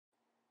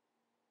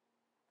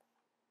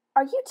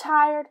Are you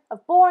tired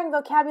of boring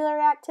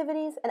vocabulary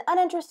activities and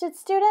uninterested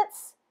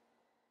students?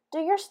 Do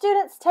your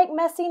students take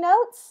messy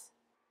notes?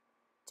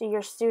 Do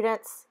your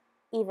students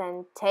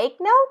even take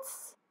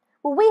notes?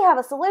 Well, we have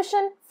a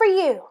solution for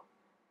you.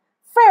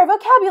 Frayer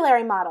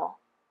vocabulary model,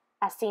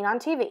 as seen on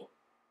TV.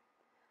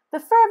 The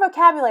Frayer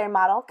vocabulary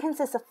model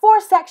consists of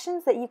 4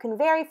 sections that you can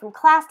vary from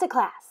class to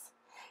class.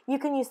 You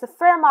can use the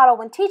Frayer model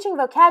when teaching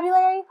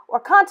vocabulary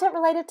or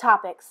content-related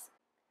topics.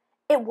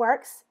 It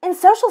works in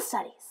social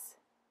studies.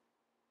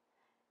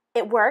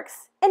 It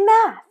works in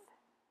math.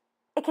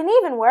 It can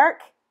even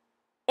work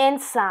in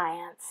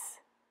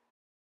science.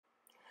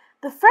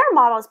 The Frayer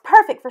model is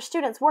perfect for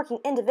students working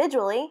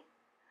individually.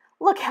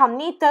 Look how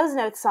neat those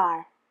notes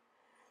are.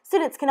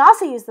 Students can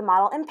also use the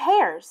model in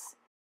pairs.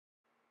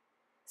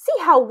 See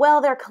how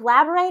well they're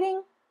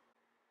collaborating?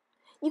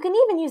 You can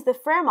even use the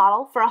Frayer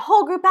model for a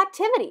whole group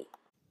activity.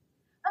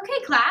 Okay,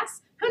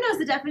 class, who knows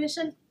the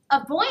definition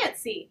of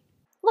buoyancy?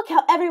 Look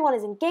how everyone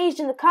is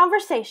engaged in the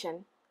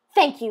conversation.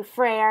 Thank you,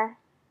 Frayer.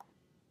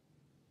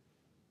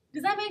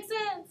 Does that make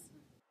sense?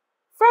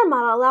 Frayer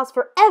model allows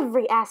for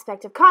every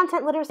aspect of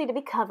content literacy to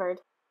be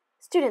covered.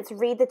 Students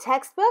read the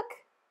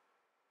textbook,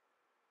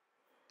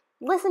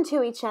 listen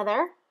to each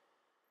other,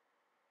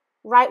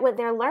 write what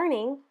they're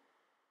learning,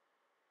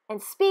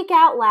 and speak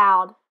out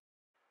loud.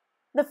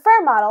 The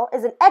Frayer model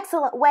is an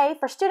excellent way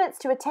for students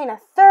to attain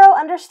a thorough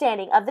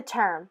understanding of the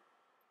term.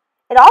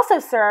 It also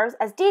serves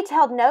as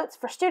detailed notes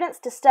for students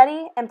to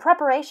study in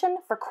preparation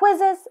for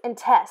quizzes and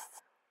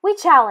tests. We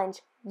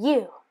challenge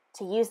you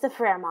to use the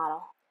Frayer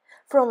model.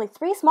 For only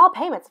 3 small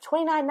payments of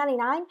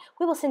 $29.99,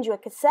 we will send you a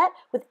cassette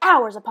with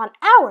hours upon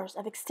hours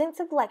of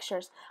extensive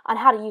lectures on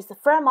how to use the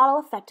Frayer model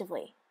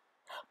effectively.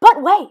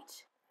 But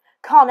wait!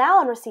 Call now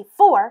and receive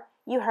 4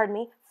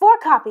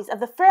 copies of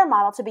the Frayer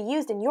model to be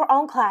used in your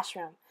own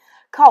classroom.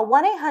 Call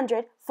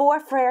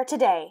 1-800-4FRAYER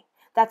today.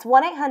 That's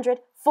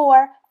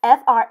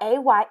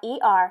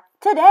 1-800-4FRAYER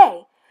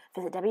today.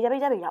 Visit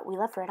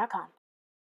www.welovefrayer.com.